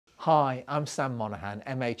Hi, I'm Sam Monaghan,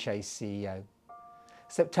 MHA's CEO.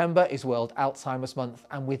 September is World Alzheimer's Month,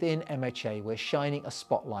 and within MHA we're shining a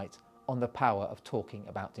spotlight on the power of talking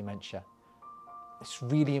about dementia. It's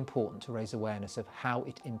really important to raise awareness of how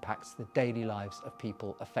it impacts the daily lives of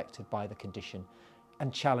people affected by the condition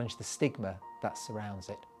and challenge the stigma that surrounds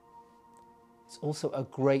it. It's also a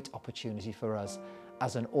great opportunity for us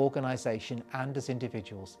as an organisation and as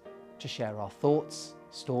individuals to share our thoughts,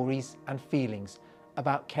 stories and feelings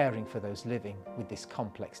about caring for those living with this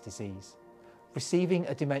complex disease. Receiving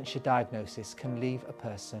a dementia diagnosis can leave a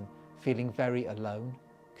person feeling very alone,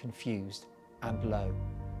 confused and low.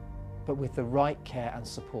 But with the right care and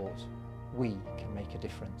support, we can make a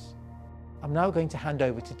difference. I'm now going to hand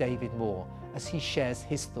over to David Moore as he shares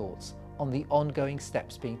his thoughts on the ongoing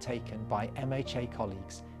steps being taken by MHA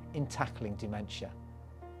colleagues in tackling dementia.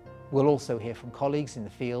 We'll also hear from colleagues in the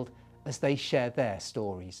field as they share their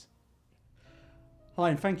stories. Hi,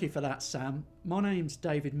 and thank you for that, Sam. My name's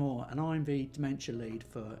David Moore and I'm the Dementia Lead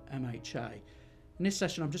for MHA. In this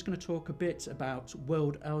session I'm just going to talk a bit about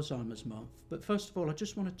World Alzheimer's Month, but first of all I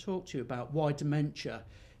just want to talk to you about why dementia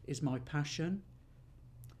is my passion.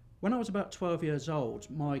 When I was about 12 years old,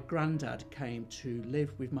 my granddad came to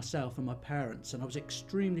live with myself and my parents, and I was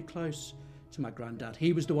extremely close to my granddad.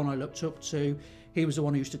 He was the one I looked up to, he was the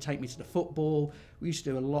one who used to take me to the football, we used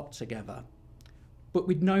to do a lot together. But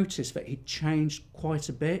we'd noticed that he'd changed quite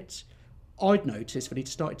a bit. I'd noticed that he'd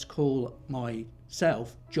started to call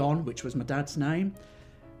myself John, which was my dad's name,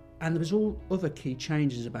 and there was all other key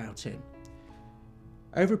changes about him.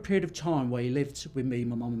 Over a period of time where he lived with me,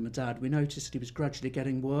 my mum and my dad, we noticed that he was gradually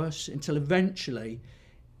getting worse until eventually,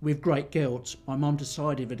 with great guilt, my mum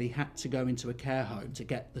decided that he had to go into a care home to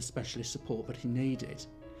get the specialist support that he needed.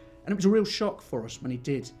 And it was a real shock for us when he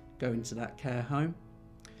did go into that care home.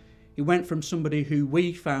 He went from somebody who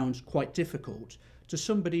we found quite difficult to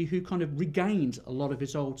somebody who kind of regained a lot of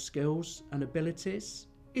his old skills and abilities.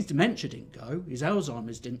 His dementia didn't go, his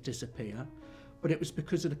Alzheimer's didn't disappear, but it was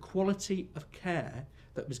because of the quality of care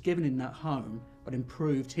that was given in that home that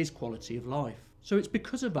improved his quality of life. So it's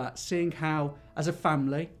because of that, seeing how as a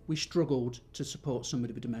family we struggled to support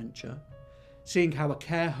somebody with dementia, seeing how a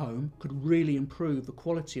care home could really improve the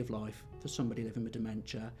quality of life for somebody living with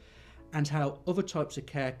dementia, and how other types of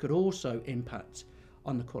care could also impact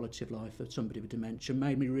on the quality of life of somebody with dementia,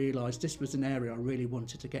 made me realise this was an area I really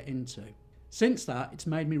wanted to get into. Since that, it's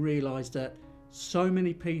made me realise that so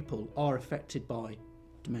many people are affected by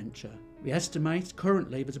dementia. We estimate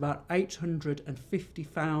currently there's about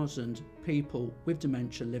 850,000 people with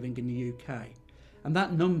dementia living in the UK, and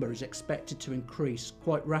that number is expected to increase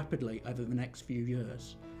quite rapidly over the next few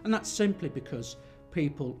years. And that's simply because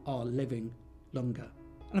people are living longer.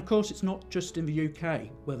 And of course it's not just in the UK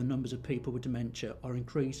where the numbers of people with dementia are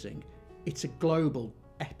increasing, it's a global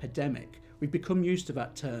epidemic. We've become used to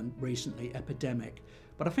that term recently, epidemic,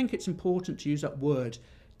 but I think it's important to use that word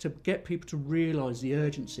to get people to realise the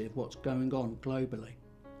urgency of what's going on globally.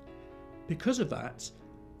 Because of that,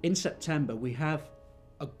 in September we have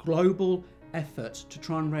a global effort to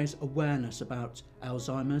try and raise awareness about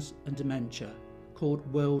Alzheimer's and dementia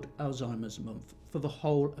called World Alzheimer's Month for the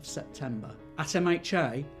whole of September. At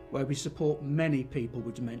MHA, where we support many people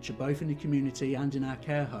with dementia, both in the community and in our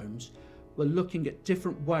care homes, we're looking at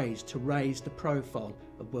different ways to raise the profile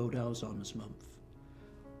of World Alzheimer's Month.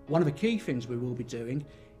 One of the key things we will be doing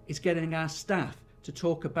is getting our staff to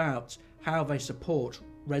talk about how they support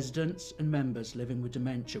residents and members living with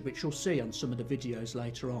dementia, which you'll see on some of the videos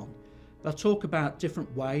later on. They'll talk about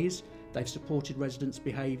different ways they've supported residents'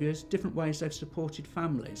 behaviours, different ways they've supported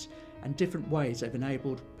families, and different ways they've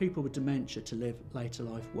enabled people with dementia to live later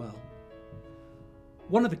life well.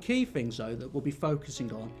 One of the key things though that we'll be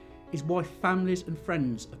focusing on is why families and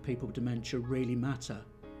friends of people with dementia really matter.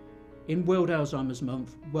 In World Alzheimer's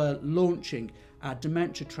Month, we're launching our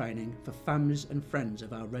dementia training for families and friends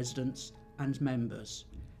of our residents and members.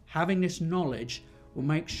 Having this knowledge will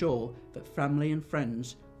make sure that family and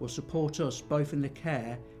friends will support us both in the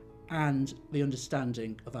care and the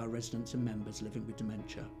understanding of our residents and members living with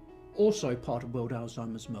dementia. Also part of World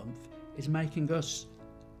Alzheimer's Month is making us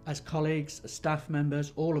as colleagues, as staff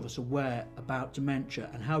members, all of us aware about dementia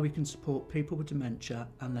and how we can support people with dementia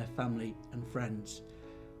and their family and friends.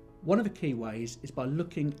 One of the key ways is by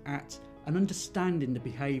looking at and understanding the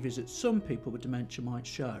behaviours that some people with dementia might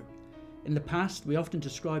show. In the past, we often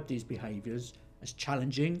described these behaviours as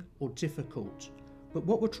challenging or difficult. But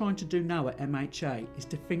what we're trying to do now at MHA is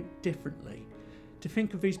to think differently, to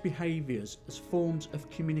think of these behaviours as forms of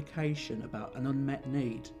communication about an unmet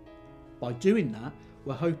need. By doing that,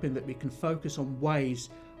 we're hoping that we can focus on ways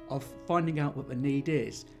of finding out what the need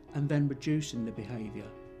is and then reducing the behaviour.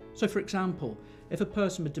 So for example, if a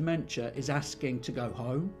person with dementia is asking to go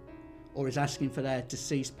home or is asking for their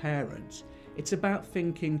deceased parents, it's about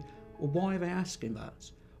thinking, well, why are they asking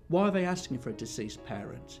that? Why are they asking for a deceased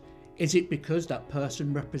parent? Is it because that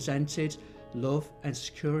person represented love and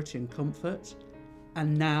security and comfort?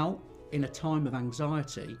 And now, in a time of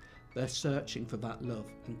anxiety, they're searching for that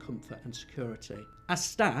love and comfort and security. As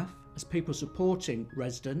staff, as people supporting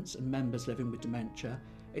residents and members living with dementia,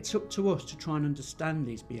 it's up to us to try and understand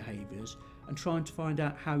these behaviours and trying to find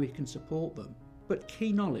out how we can support them. But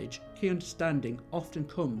key knowledge, key understanding often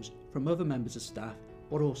comes from other members of staff,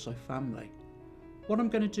 but also family. What I'm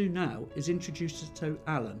going to do now is introduce you to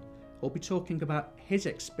Alan, who'll be talking about his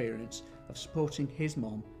experience of supporting his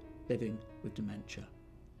mum living with dementia.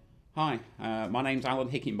 Hi, my name's Alan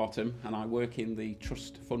Hickinbottom and I work in the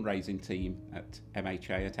Trust fundraising team at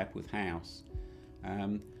MHA at Epworth House.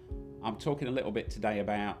 I'm talking a little bit today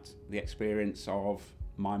about the experience of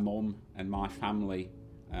my mum and my family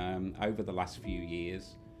over the last few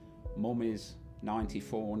years. Mum is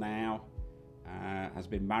 94 now, has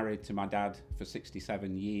been married to my dad for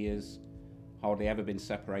 67 years, hardly ever been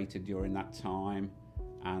separated during that time,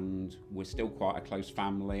 and we're still quite a close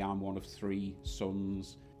family. I'm one of 3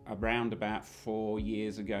 sons. Around about 4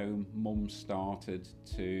 years ago, Mum started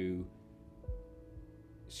to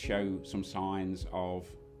show some signs of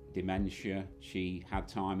dementia. She had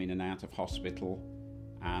time in and out of hospital,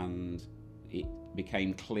 and it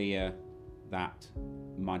became clear that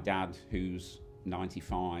my dad, who's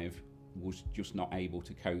 95, was just not able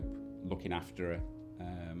to cope looking after her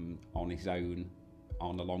on his own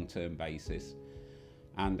on a long-term basis.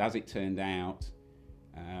 And as it turned out,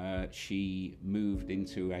 she moved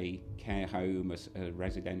into a care home, a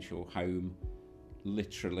residential home,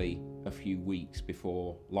 literally a few weeks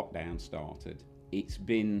before lockdown started. It's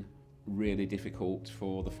been really difficult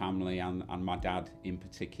for the family and my dad in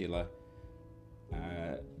particular,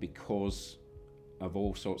 because of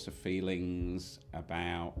all sorts of feelings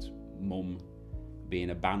about Mum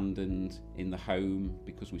being abandoned in the home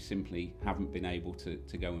because we simply haven't been able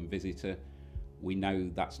to go and visit her. We know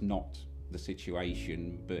that's not the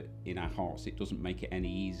situation, but in our hearts it doesn't make it any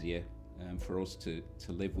easier for us to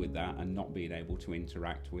live with that and not being able to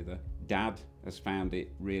interact with her. Dad has found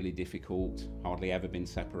it really difficult, hardly ever been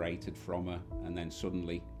separated from her, and then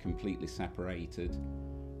suddenly completely separated.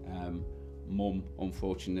 Mum,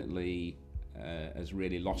 unfortunately, has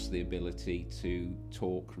really lost the ability to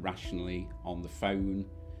talk rationally on the phone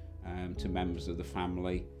to members of the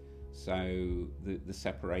family. So the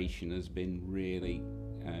separation has been really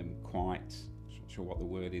quite, I'm not sure what the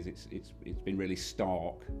word is, it's been really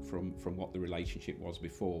stark from what the relationship was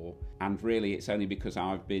before. And really it's only because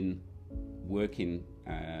I've been working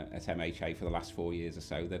at MHA for the last 4 years or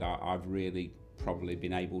so that I've really probably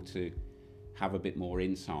been able to have a bit more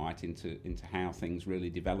insight into how things really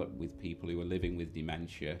develop with people who are living with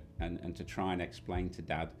dementia, and to try and explain to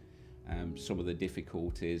Dad some of the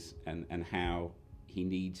difficulties and how he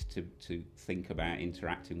needs to think about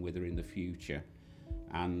interacting with her in the future,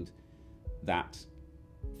 and that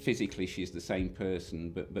physically she's the same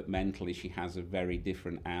person, but mentally she has a very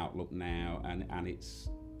different outlook now, and it's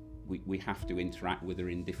we have to interact with her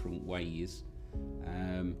in different ways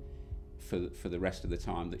for the rest of the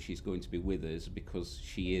time that she's going to be with us, because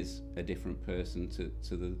she is a different person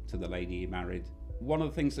to the lady he married. One of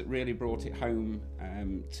the things that really brought it home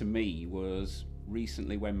to me was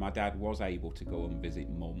recently when my dad was able to go and visit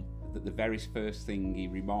Mum, that the very first thing he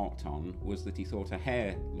remarked on was that he thought her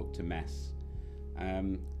hair looked a mess.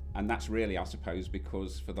 And that's really, I suppose,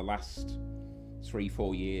 because for the last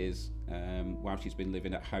 3-4 years, while she's been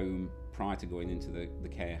living at home prior to going into the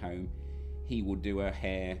care home, he would do her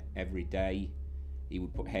hair every day. He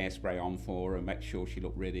would put hairspray on for her, make sure she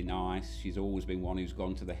looked really nice. She's always been one who's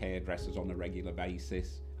gone to the hairdressers on a regular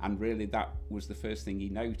basis. And really that was the first thing he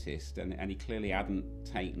noticed, and he clearly hadn't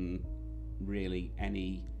taken really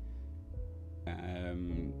any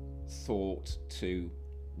thought to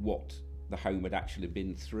what the home had actually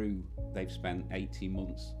been through. They've spent 18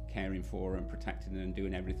 months caring for her and protecting her and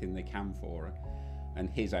doing everything they can for her. And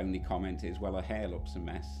his only comment is, well, her hair looks a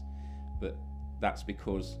mess. But that's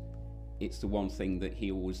because it's the one thing that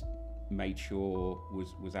he always made sure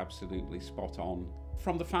was absolutely spot on.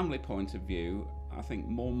 From the family point of view, I think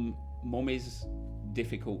Mum is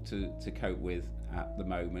difficult to cope with at the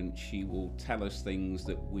moment. She will tell us things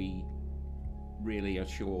that we really are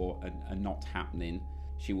sure are not happening.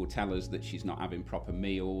 She will tell us that she's not having proper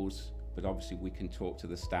meals, but obviously we can talk to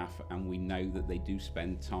the staff and we know that they do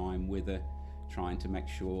spend time with her, trying to make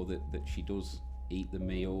sure that she does eat the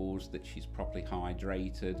meals, that she's properly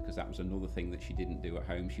hydrated, because that was another thing that she didn't do at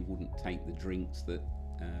home. She wouldn't take the drinks that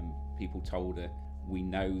people told her, we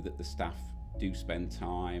know that the staff do spend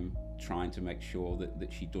time trying to make sure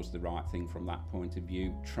that she does the right thing from that point of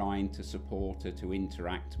view, trying to support her to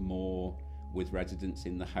interact more with residents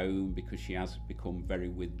in the home because she has become very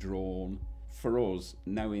withdrawn. For us,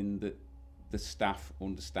 knowing that the staff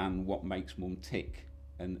understand what makes mum tick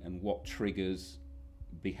and what triggers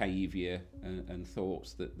behaviour and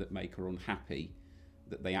thoughts that make her unhappy,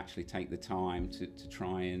 that they actually take the time to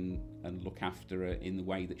try and look after her in the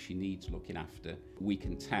way that she needs looking after. We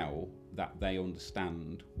can tell that they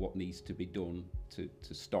understand what needs to be done to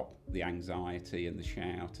stop the anxiety and the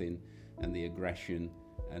shouting and the aggression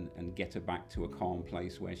and get her back to a calm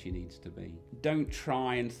place where she needs to be. Don't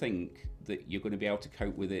try and think that you're going to be able to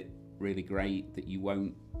cope with it really great, that you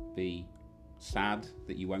won't be sad,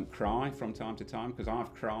 that you won't cry from time to time, because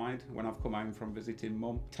I've cried when I've come home from visiting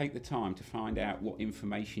mum. Take the time to find out what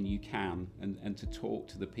information you can and to talk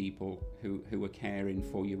to the people who are caring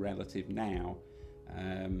for your relative now,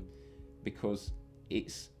 because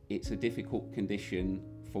it's a difficult condition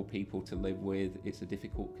for people to live with. It's a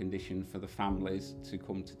difficult condition for the families to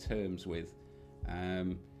come to terms with,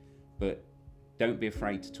 but don't be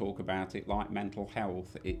afraid to talk about it. Like mental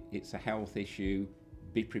health, it's a health issue.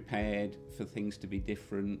 Be prepared for things to be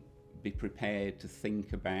different. Be prepared to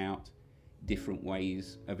think about different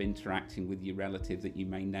ways of interacting with your relative that you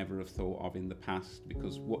may never have thought of in the past,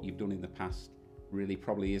 because what you've done in the past really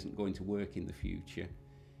probably isn't going to work in the future.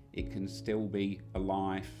 It can still be a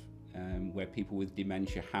life where people with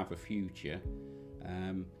dementia have a future,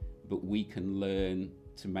 but we can learn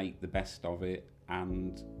to make the best of it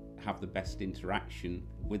and have the best interaction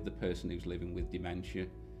with the person who's living with dementia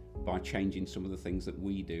by changing some of the things that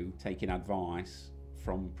we do, taking advice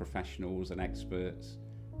from professionals and experts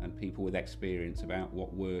and people with experience about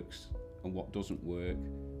what works and what doesn't work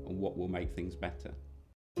and what will make things better.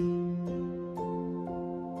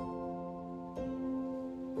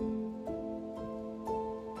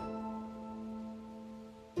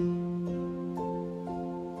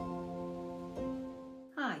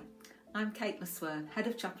 Hi, I'm Kate Laswern, Head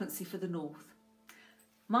of Chaplaincy for the North.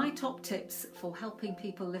 My top tips for helping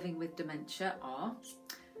people living with dementia are: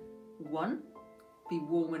 1. Be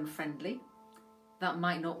warm and friendly. That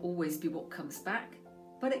might not always be what comes back,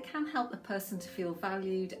 but it can help the person to feel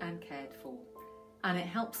valued and cared for, and it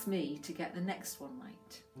helps me to get the next one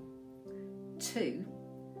right. 2.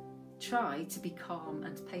 Try to be calm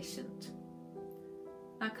and patient.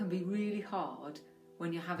 That can be really hard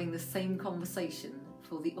when you're having the same conversation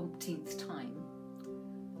for the umpteenth time.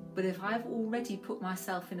 But if I've already put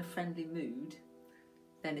myself in a friendly mood,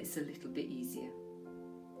 then it's a little bit easier.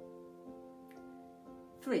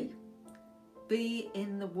 3. Be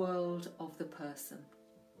in the world of the person.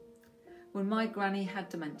 When my granny had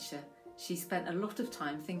dementia, she spent a lot of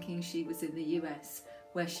time thinking she was in the US,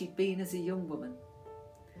 where she'd been as a young woman.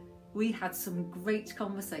 We had some great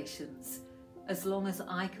conversations, as long as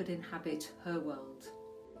I could inhabit her world.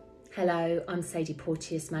 Hello, I'm Sadie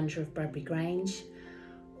Porteous, manager of Bradbury Grange.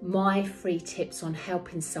 My 3 tips on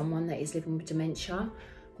helping someone that is living with dementia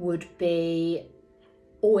would be: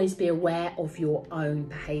 always be aware of your own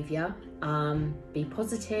behaviour. Be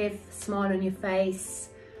positive, smile on your face,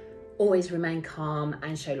 always remain calm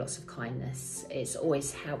and show lots of kindness. It's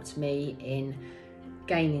always helped me in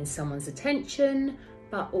gaining someone's attention,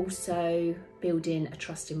 but also building a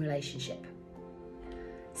trusting relationship.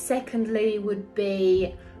 Secondly would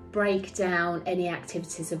be: break down any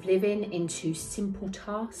activities of living into simple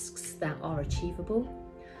tasks that are achievable.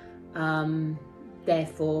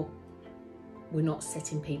 Therefore, we're not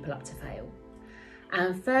setting people up to fail.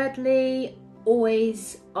 And thirdly,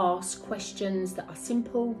 always ask questions that are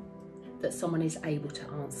simple, that someone is able to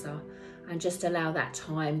answer, and just allow that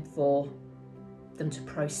time for them to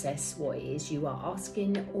process what it is you are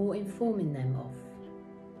asking or informing them of.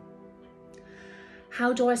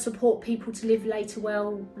 How do I support people to live later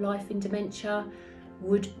well life in dementia?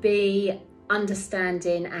 Would be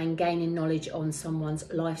understanding and gaining knowledge on someone's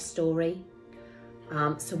life story.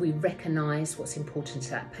 So we recognise what's important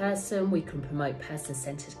to that person, we can promote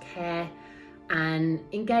person-centred care and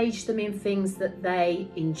engage them in things that they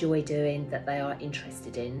enjoy doing, that they are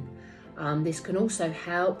interested in. This can also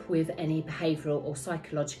help with any behavioural or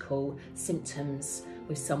psychological symptoms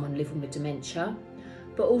with someone living with dementia.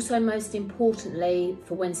 But also, most importantly,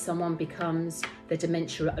 for when someone becomes, their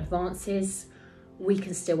dementia advances, we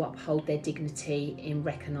can still uphold their dignity in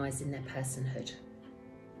recognising their personhood.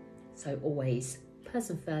 So always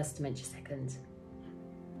person first, dementia second.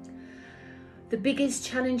 The biggest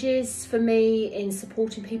challenges for me in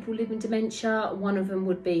supporting people living with dementia, one of them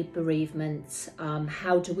would be bereavement.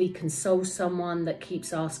 How do we console someone that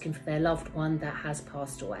keeps asking for their loved one that has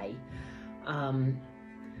passed away? In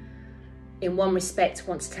one respect,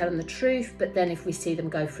 want to tell them the truth, but then if we see them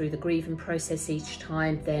go through the grieving process each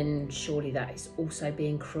time, then surely that is also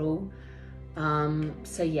being cruel.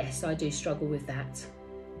 So yes, I do struggle with that.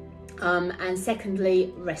 And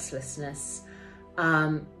secondly, restlessness.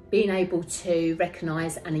 Being able to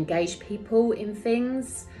recognise and engage people in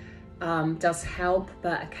things does help,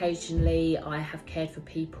 but occasionally I have cared for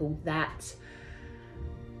people that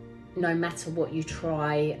no matter what you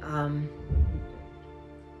try,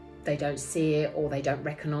 they don't see it or they don't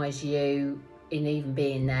recognise you in even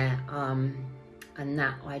being there, and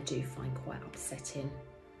that I do find quite upsetting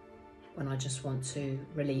when I just want to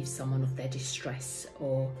relieve someone of their distress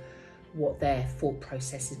or what their thought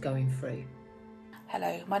process is going through.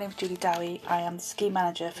 Hello, my name is Julie Dowie. I am the scheme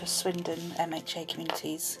manager for Swindon MHA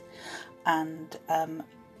Communities, and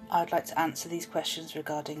I'd like to answer these questions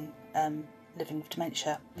regarding living with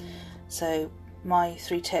dementia. So my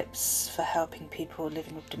 3 tips for helping people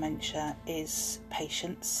living with dementia is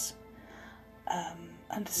patience,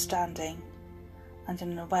 understanding and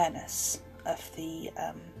an awareness of the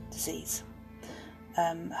disease.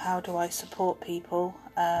 How do I support people?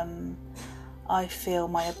 I feel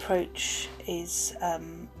my approach is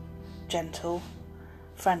gentle,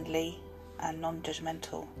 friendly and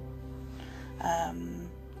non-judgmental. And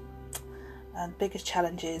biggest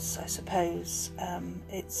challenges, I suppose,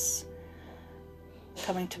 it's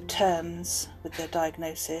coming to terms with their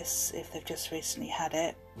diagnosis if they've just recently had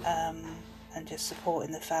it, and just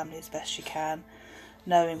supporting the family as best you can,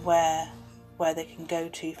 knowing where they can go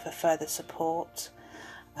to for further support,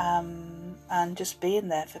 and just being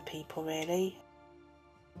there for people really.